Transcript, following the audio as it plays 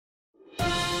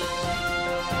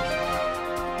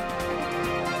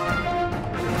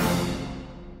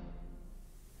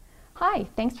Hi,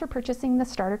 thanks for purchasing the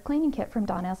Starter Cleaning Kit from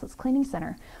Don Aslett's Cleaning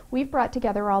Center. We've brought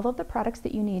together all of the products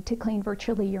that you need to clean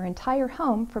virtually your entire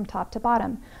home from top to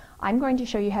bottom. I'm going to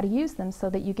show you how to use them so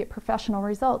that you get professional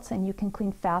results and you can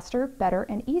clean faster, better,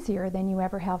 and easier than you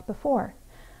ever have before.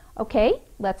 Okay,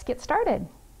 let's get started.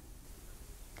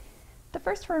 The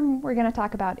first room we're going to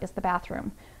talk about is the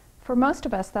bathroom. For most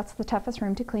of us, that's the toughest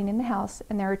room to clean in the house,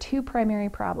 and there are two primary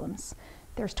problems.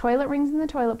 There's toilet rings in the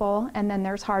toilet bowl, and then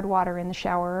there's hard water in the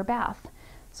shower or bath.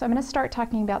 So I'm going to start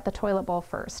talking about the toilet bowl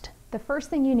first. The first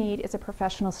thing you need is a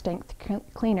professional strength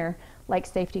cleaner like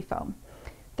safety foam.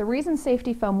 The reason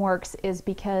safety foam works is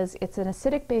because it's an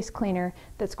acidic-based cleaner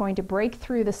that's going to break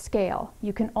through the scale.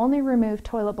 You can only remove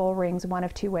toilet bowl rings one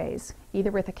of two ways,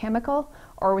 either with a chemical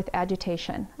or with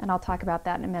agitation, and I'll talk about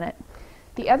that in a minute.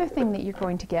 The other thing that you're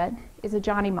going to get is a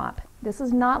Johnny mop. This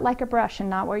is not like a brush and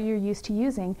not what you're used to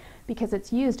using because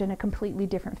it's used in a completely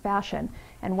different fashion.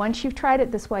 And once you've tried it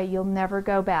this way, you'll never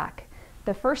go back.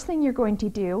 The first thing you're going to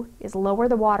do is lower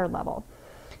the water level.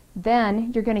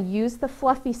 Then you're going to use the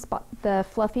fluffy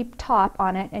top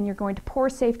on it, and you're going to pour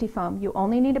safety foam. You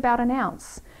only need about an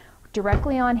ounce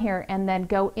directly on here, and then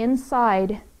go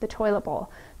inside the toilet bowl.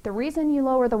 The reason you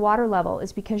lower the water level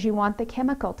is because you want the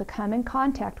chemical to come in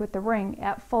contact with the ring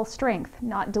at full strength,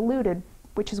 not diluted,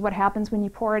 which is what happens when you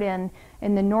pour it in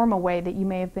the normal way that you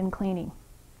may have been cleaning.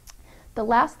 The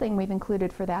last thing we've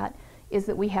included for that is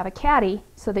that we have a caddy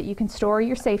so that you can store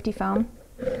your safety foam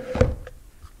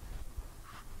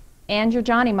and your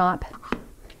Johnny mop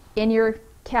in your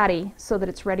caddy so that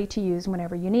it's ready to use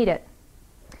whenever you need it.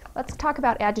 Let's talk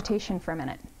about agitation for a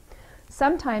minute.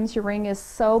 Sometimes your ring is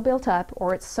so built up,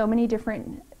 or it's so many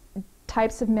different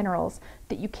types of minerals,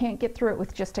 that you can't get through it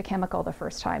with just a chemical the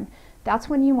first time. That's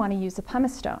when you want to use a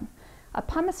pumice stone. A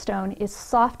pumice stone is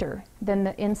softer than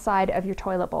the inside of your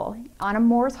toilet bowl. On a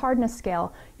Moore's hardness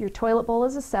scale, your toilet bowl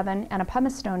is a 7 and a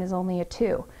pumice stone is only a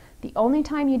 2. The only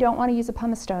time you don't want to use a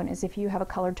pumice stone is if you have a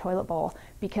colored toilet bowl,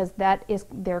 because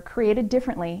they're created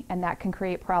differently and that can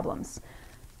create problems.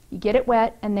 You get it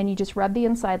wet, and then you just rub the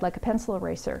inside like a pencil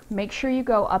eraser. Make sure you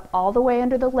go up all the way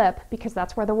under the lip, because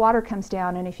that's where the water comes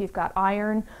down, and if you've got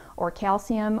iron or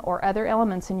calcium or other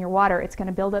elements in your water, it's going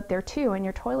to build up there too, and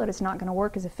your toilet is not going to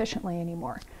work as efficiently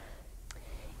anymore.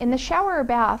 In the shower or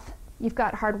bath, you've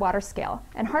got hard water scale,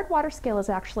 and hard water scale is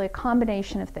actually a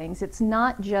combination of things. It's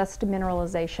not just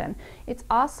mineralization. It's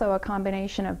also a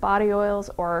combination of body oils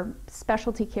or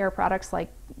specialty care products like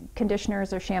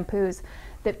conditioners or shampoos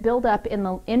that build up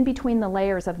in between the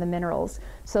layers of the minerals,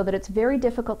 so that it's very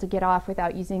difficult to get off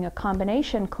without using a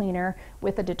combination cleaner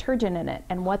with a detergent in it.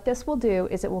 And what this will do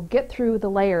is it will get through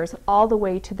the layers all the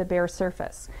way to the bare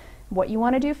surface. What you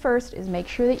want to do first is make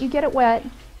sure that you get it wet,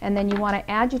 and then you want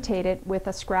to agitate it with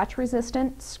a scratch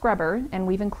resistant scrubber, and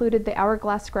we've included the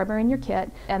Hourglass scrubber in your kit,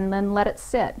 and then let it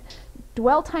sit.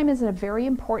 Dwell time is a very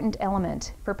important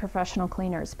element for professional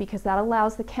cleaners because that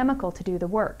allows the chemical to do the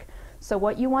work. So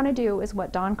what you want to do is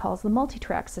what Don calls the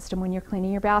multi-track system when you're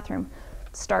cleaning your bathroom.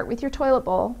 Start with your toilet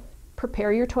bowl,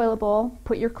 prepare your toilet bowl,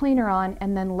 put your cleaner on,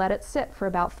 and then let it sit for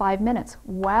about 5 minutes.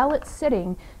 While it's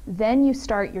sitting, then you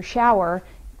start your shower.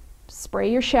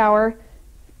 Spray your shower.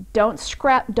 Don't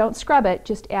scrub it,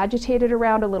 just agitate it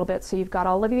around a little bit so you've got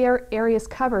all of your areas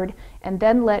covered, and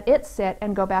then let it sit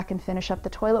and go back and finish up the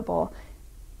toilet bowl.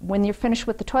 When you're finished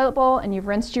with the toilet bowl and you've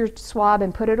rinsed your swab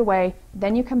and put it away,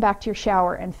 then you come back to your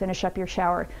shower and finish up your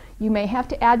shower. You may have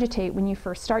to agitate when you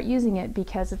first start using it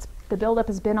because the buildup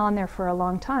has been on there for a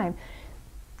long time.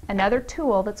 Another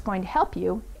tool that's going to help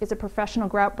you is a professional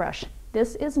grout brush.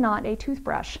 This is not a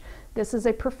toothbrush. This is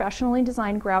a professionally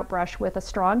designed grout brush with a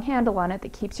strong handle on it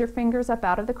that keeps your fingers up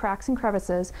out of the cracks and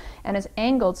crevices and is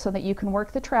angled so that you can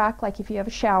work the track like if you have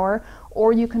a shower,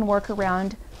 or you can work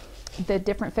around the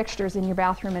different fixtures in your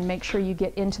bathroom and make sure you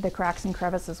get into the cracks and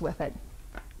crevices with it.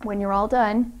 When you're all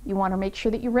done, you want to make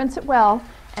sure that you rinse it well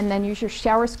and then use your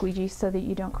shower squeegee so that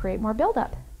you don't create more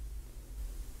buildup.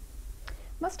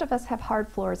 Most of us have hard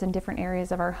floors in different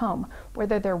areas of our home.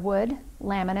 Whether they're wood,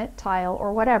 laminate, tile,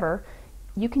 or whatever,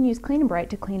 you can use Clean and Bright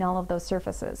to clean all of those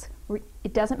surfaces.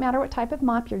 It doesn't matter what type of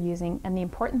mop you're using, and the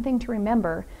important thing to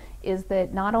remember is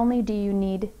that not only do you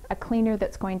need a cleaner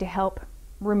that's going to help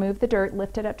remove the dirt,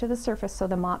 lift it up to the surface so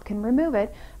the mop can remove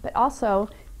it, but also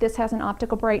this has an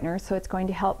optical brightener, so it's going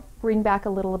to help bring back a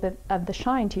little bit of the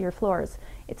shine to your floors.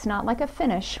 It's not like a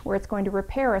finish where it's going to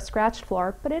repair a scratched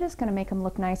floor, but it is going to make them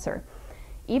look nicer.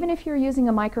 Even if you're using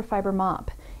a microfiber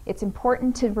mop, it's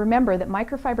important to remember that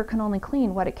microfiber can only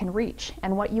clean what it can reach,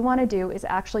 and what you want to do is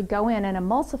actually go in and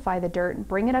emulsify the dirt and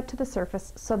bring it up to the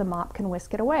surface so the mop can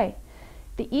whisk it away.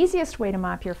 The easiest way to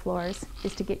mop your floors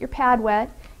is to get your pad wet,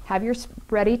 Have your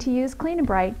ready-to-use Clean and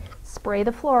Bright, spray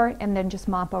the floor, and then just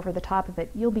mop over the top of it.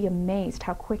 You'll be amazed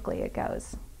how quickly it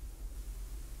goes.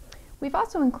 We've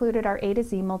also included our A to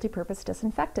Z multi-purpose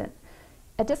disinfectant.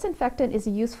 A disinfectant is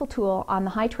a useful tool on the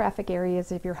high traffic areas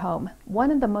of your home.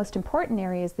 One of the most important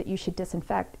areas that you should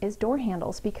disinfect is door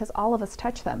handles because all of us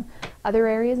touch them. Other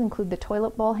areas include the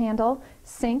toilet bowl handle,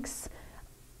 sinks,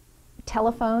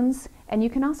 telephones, and you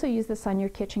can also use this on your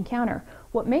kitchen counter.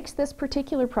 What makes this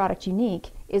particular product unique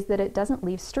is that it doesn't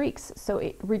leave streaks.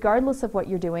 So regardless of what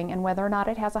you're doing and whether or not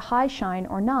it has a high shine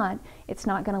or not, it's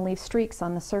not going to leave streaks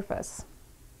on the surface.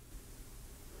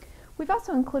 We've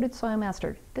also included Soil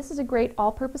Master. This is a great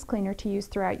all-purpose cleaner to use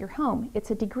throughout your home.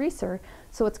 It's a degreaser,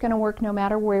 so it's going to work no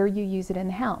matter where you use it in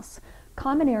the house.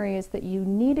 Common areas that you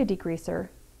need a degreaser,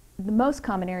 the most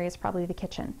common area is probably the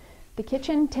kitchen. The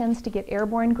kitchen tends to get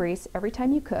airborne grease every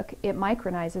time you cook. It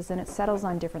micronizes and it settles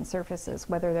on different surfaces,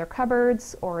 whether they're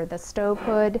cupboards or the stove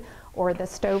hood or the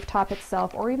stove top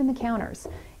itself or even the counters.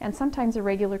 And sometimes a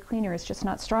regular cleaner is just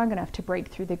not strong enough to break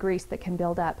through the grease that can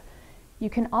build up. You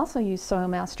can also use Soil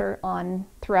Master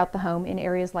throughout the home in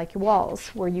areas like your walls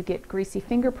where you get greasy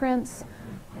fingerprints.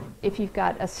 If you've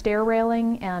got a stair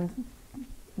railing and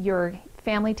your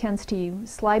family tends to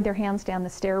slide their hands down the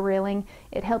stair railing,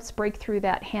 it helps break through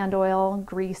that hand oil,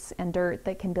 grease, and dirt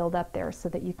that can build up there so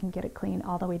that you can get it clean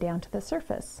all the way down to the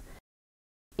surface.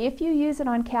 If you use it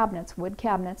on cabinets, wood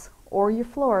cabinets, or your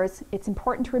floors, it's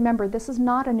important to remember this is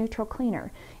not a neutral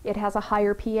cleaner. It has a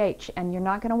higher pH and you're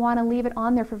not going to want to leave it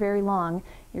on there for very long.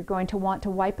 You're going to want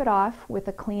to wipe it off with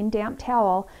a clean damp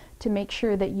towel to make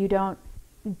sure that you don't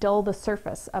dull the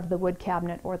surface of the wood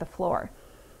cabinet or the floor.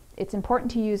 It's important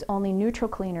to use only neutral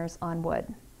cleaners on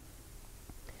wood.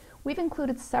 We've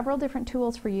included several different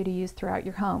tools for you to use throughout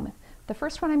your home. The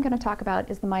first one I'm going to talk about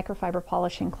is the microfiber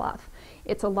polishing cloth.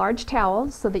 It's a large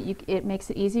towel so that it makes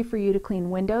it easy for you to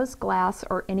clean windows, glass,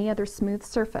 or any other smooth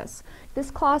surface.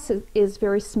 This cloth is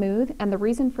very smooth, and the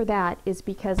reason for that is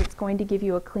because it's going to give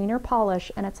you a cleaner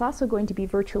polish and it's also going to be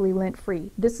virtually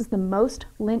lint-free. This is the most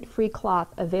lint-free cloth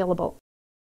available.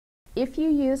 If you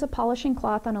use a polishing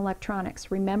cloth on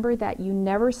electronics, remember that you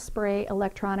never spray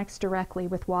electronics directly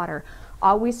with water.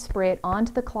 Always spray it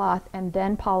onto the cloth and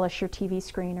then polish your TV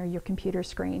screen or your computer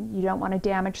screen. You don't want to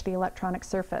damage the electronic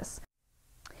surface.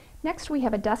 Next, we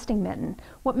have a dusting mitten.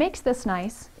 What makes this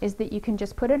nice is that you can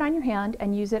just put it on your hand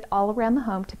and use it all around the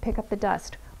home to pick up the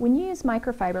dust. When you use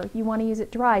microfiber, you want to use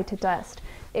it dry to dust.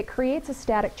 It creates a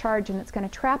static charge and it's going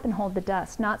to trap and hold the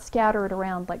dust, not scatter it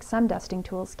around like some dusting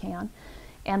tools can.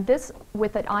 And this,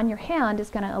 with it on your hand,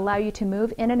 is going to allow you to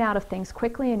move in and out of things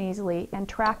quickly and easily and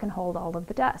track and hold all of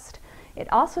the dust.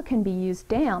 It also can be used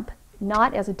damp,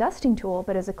 not as a dusting tool,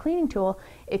 but as a cleaning tool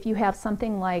if you have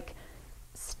something like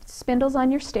spindles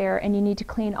on your stair and you need to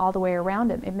clean all the way around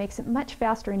them. It makes it much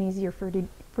faster and easier for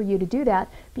you to do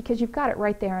that because you've got it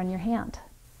right there on your hand.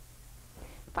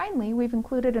 Finally, we've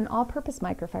included an all-purpose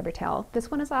microfiber towel. This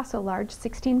one is also large,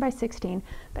 16 by 16,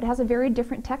 but it has a very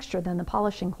different texture than the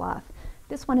polishing cloth.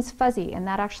 This one is fuzzy, and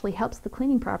that actually helps the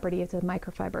cleaning properties of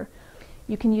microfiber.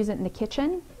 You can use it in the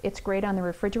kitchen. It's great on the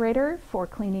refrigerator for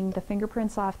cleaning the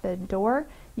fingerprints off the door.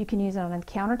 You can use it on the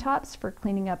countertops for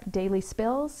cleaning up daily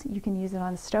spills. You can use it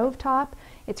on the stove top.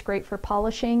 It's great for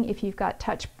polishing if you've got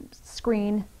touch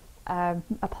screen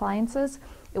appliances.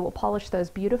 It will polish those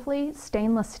beautifully.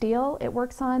 Stainless steel, it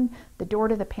works on the door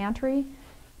to the pantry.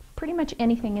 Pretty much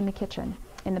anything in the kitchen.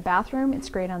 In the bathroom, it's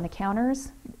great on the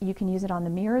counters. You can use it on the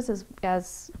mirrors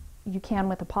as you can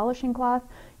with a polishing cloth.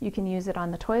 You can use it on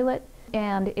the toilet,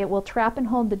 and it will trap and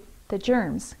hold the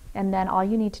germs, and then all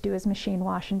you need to do is machine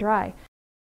wash and dry.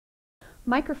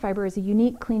 Microfiber is a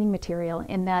unique cleaning material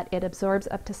in that it absorbs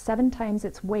up to 7 times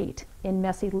its weight in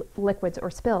messy liquids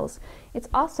or spills. It's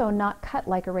also not cut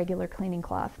like a regular cleaning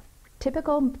cloth.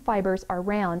 Typical fibers are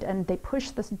round and they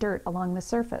push this dirt along the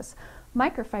surface.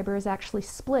 Microfiber is actually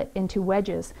split into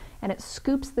wedges and it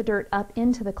scoops the dirt up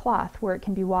into the cloth where it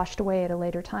can be washed away at a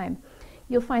later time.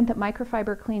 You'll find that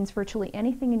microfiber cleans virtually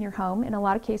anything in your home. In a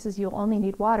lot of cases you'll only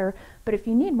need water, but if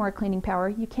you need more cleaning power,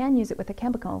 you can use it with a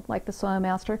chemical like the Soil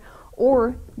Master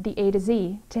or the A to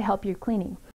Z to help your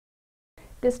cleaning.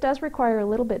 This does require a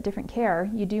little bit different care.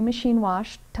 You do machine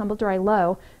wash, tumble dry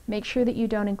low. Make sure that you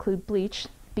don't include bleach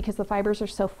because the fibers are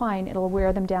so fine it'll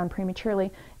wear them down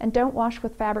prematurely. And don't wash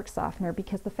with fabric softener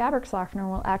because the fabric softener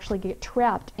will actually get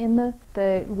trapped in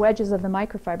the wedges of the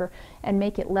microfiber and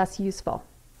make it less useful.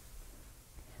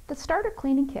 The starter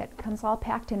cleaning kit comes all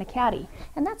packed in a caddy,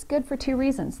 and that's good for two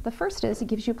reasons. The first is it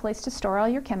gives you a place to store all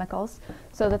your chemicals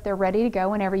so that they're ready to go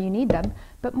whenever you need them.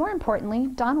 But more importantly,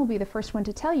 Don will be the first one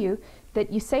to tell you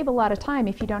that you save a lot of time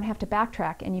if you don't have to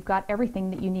backtrack and you've got everything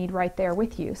that you need right there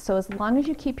with you. So as long as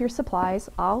you keep your supplies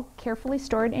all carefully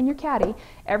stored in your caddy,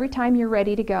 every time you're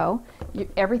ready to go,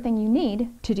 everything you need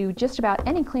to do just about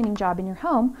any cleaning job in your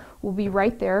home will be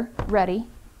right there ready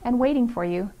and waiting for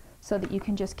you so that you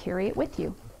can just carry it with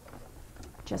you.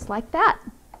 Just like that.